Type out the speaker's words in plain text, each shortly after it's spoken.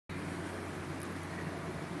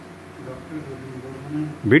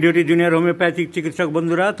ভিডিওটি junior homeopathic চিকিৎসক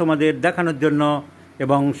বন্ধুরা তোমাদের দেখানোর জন্য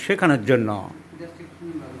এবং শেখানোর জন্য।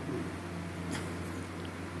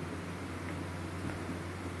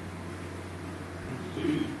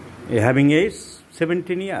 হ্যাভিং এজ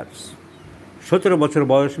 17 ইয়ার্স, 17 বছর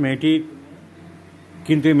বয়স মেয়েটির,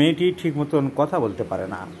 কিন্তু এই মেয়েটি ঠিক মতন কথা বলতে পারে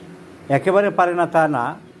না। একেবারে পারে না তা না,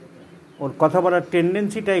 ওর কথা বলার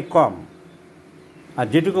টেন্ডেন্সিটাই কম, আর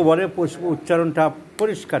যেটুকু বলে উচ্চারণটা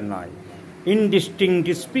পরিষ্কার নয়, ইনডিস্টিংক্ট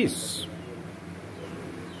স্পিচ।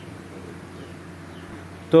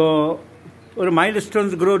 তো ওর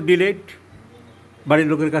মাইলস্টোনস গ্রোথ ডিলেড, বাড়ির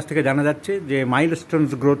লোকের কাছ থেকে জানা যাচ্ছে যে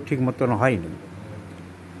মাইলস্টোনস গ্রোথ ঠিক মতন হয়নি।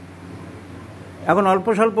 এখন অল্প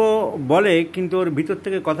স্বল্প বলে, কিন্তু ওর ভিতর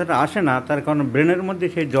থেকে কথাটা আসে না, তার কারণ ব্রেনের মধ্যে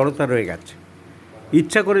সেই জড়তা রয়ে গেছে।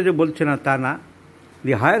 ইচ্ছা করে যে বলছে না তা না।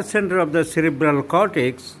 দি higher centre of the cerebral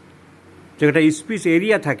cortex, যেটা স্পিচ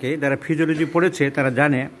এরিয়া থাকে, যারা ফিজিওলজি পড়েছে তারা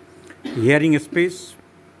জানে, hearing space,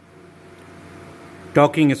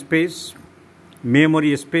 talking space,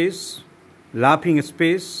 memory space, লাফিং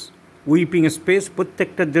স্পেস, উইপিং স্পেস,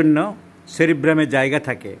 প্রত্যেকটার জন্য সেরিব্রামে জায়গা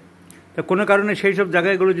থাকে। তা কোনো কারণে সেই সব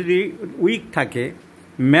জায়গাগুলো যদি উইক থাকে,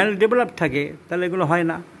 ম্যাল ডেভেলপ থাকে, তাহলে এগুলো হয়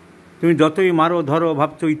না। তুমি যতই মারো ধরো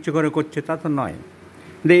ভাবছো ইচ্ছে করে করছে, তা তো নয়।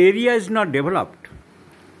 The area is not developed.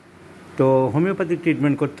 তো হোমিওপ্যাথিক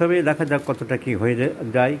ট্রিটমেন্ট করতে হবে, দেখা যাক কতটা কী হয়ে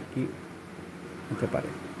যায়, কি হতে পারে।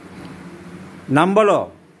 নাম বলো।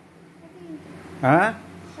 হ্যাঁ,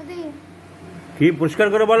 কি পরিষ্কার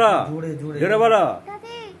করে বলো, জোরে বলো।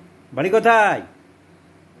 বাড়ি কোথায়?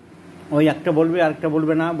 ওই একটা বলবে আরেকটা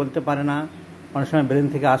বলবে না, বলতে পারে না, অনেক সময় ব্রেন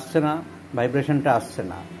থেকে আসছে না, ভাইব্রেশনটা আসছে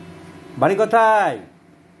না। বাড়ি কোথায়?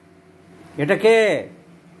 এটা কে?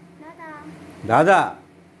 দাদা।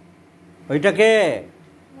 ওইটা কে?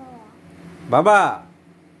 বাবা।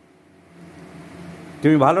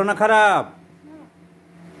 তুমি ভালো না খারাপ?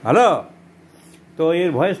 ভালো। তো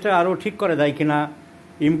এর ভয়েসটা আরও ঠিক করে দেয় কিনা,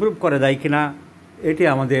 ইমপ্রুভ করে দেয় কিনা, এটি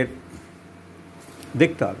আমাদের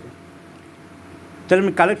দেখতে হবে। তাহলে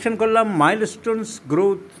আমি কালেকশন করলাম মাইলস্টোনস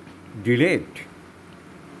গ্রোথ ডিলেড।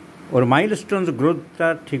 ওর মাইলস্টোনস গ্রোথটা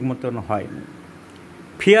ঠিক মতন হয়নি।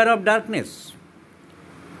 ফিয়ার অফ ডার্কনেস,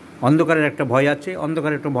 অন্ধকারের একটা ভয় আছে,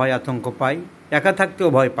 অন্ধকারের একটা ভয় আতঙ্ক পাই, একা থাকতেও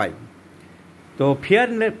ভয় পাই। তো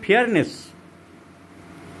ফিয়ারনেস,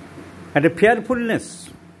 একটা ফিয়ারফুলনেস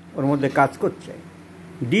ওর মধ্যে কাজ করছে।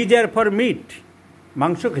 ডিজায়ার ফর মিট,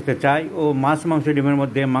 মাংস খেতে চায় ও, মাছ মাংস ডিমের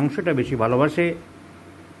মধ্যে মাংসটা বেশি ভালোবাসে।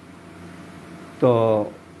 তো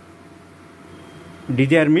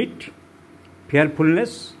desire meet,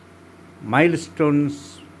 ফিয়ারফুলনেস,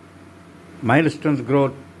 milestones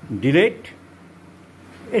growth delayed,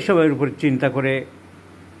 এসবের উপর চিন্তা করে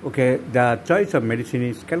okay the choice of medicine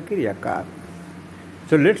is calcarea car.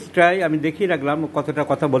 So let's try. আমি দেখিয়ে রাখলাম কতটা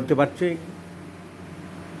কথা বলতে পারছে,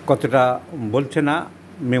 কতটা বলছে না,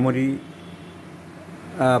 মেমোরি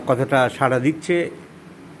কতটা সাড়া দিচ্ছে,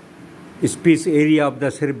 speech area of the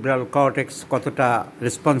cerebral cortex কতটা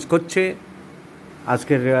রেসপন্স করছে।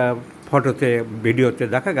 আজকের ফটোতে, ভিডিওতে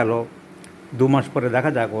দেখা গেল, 2 মাস পরে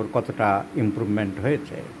দেখা যাক ওর কতটা ইমপ্রুভমেন্ট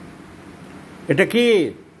হয়েছে। এটা কি?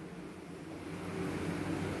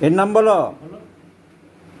 এর নাম বলো।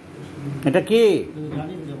 এটা কি?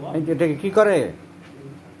 এটাকে কি করে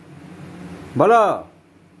বলো,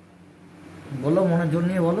 বলো, মনে জোর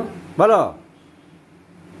নিয়ে বলো। বলো।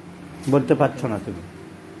 বলতে পারছো না, তুমি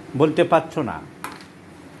বলতে পারছো না।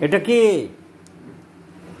 এটা কি?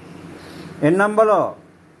 এর নাম বলো।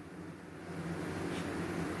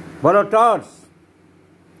 বলো টর্চ,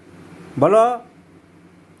 বলো,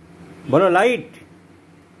 বলো লাইট,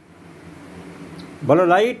 বলো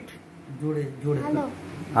লাইট, জোরে জোরে।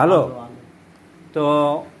 হ্যালো। তো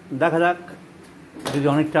দেখা যাক, যদি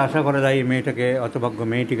অনেকটা আশা করা যায় এই মেয়েটাকে, হতভাগ্য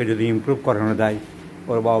মেয়েটিকে যদি ইমপ্রুভ করানো যায়,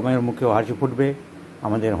 ওর বাবা মায়ের মুখেও হাসি ফুটবে,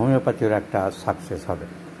 আমাদের হোমিওপ্যাথির একটা সাকসেস হবে।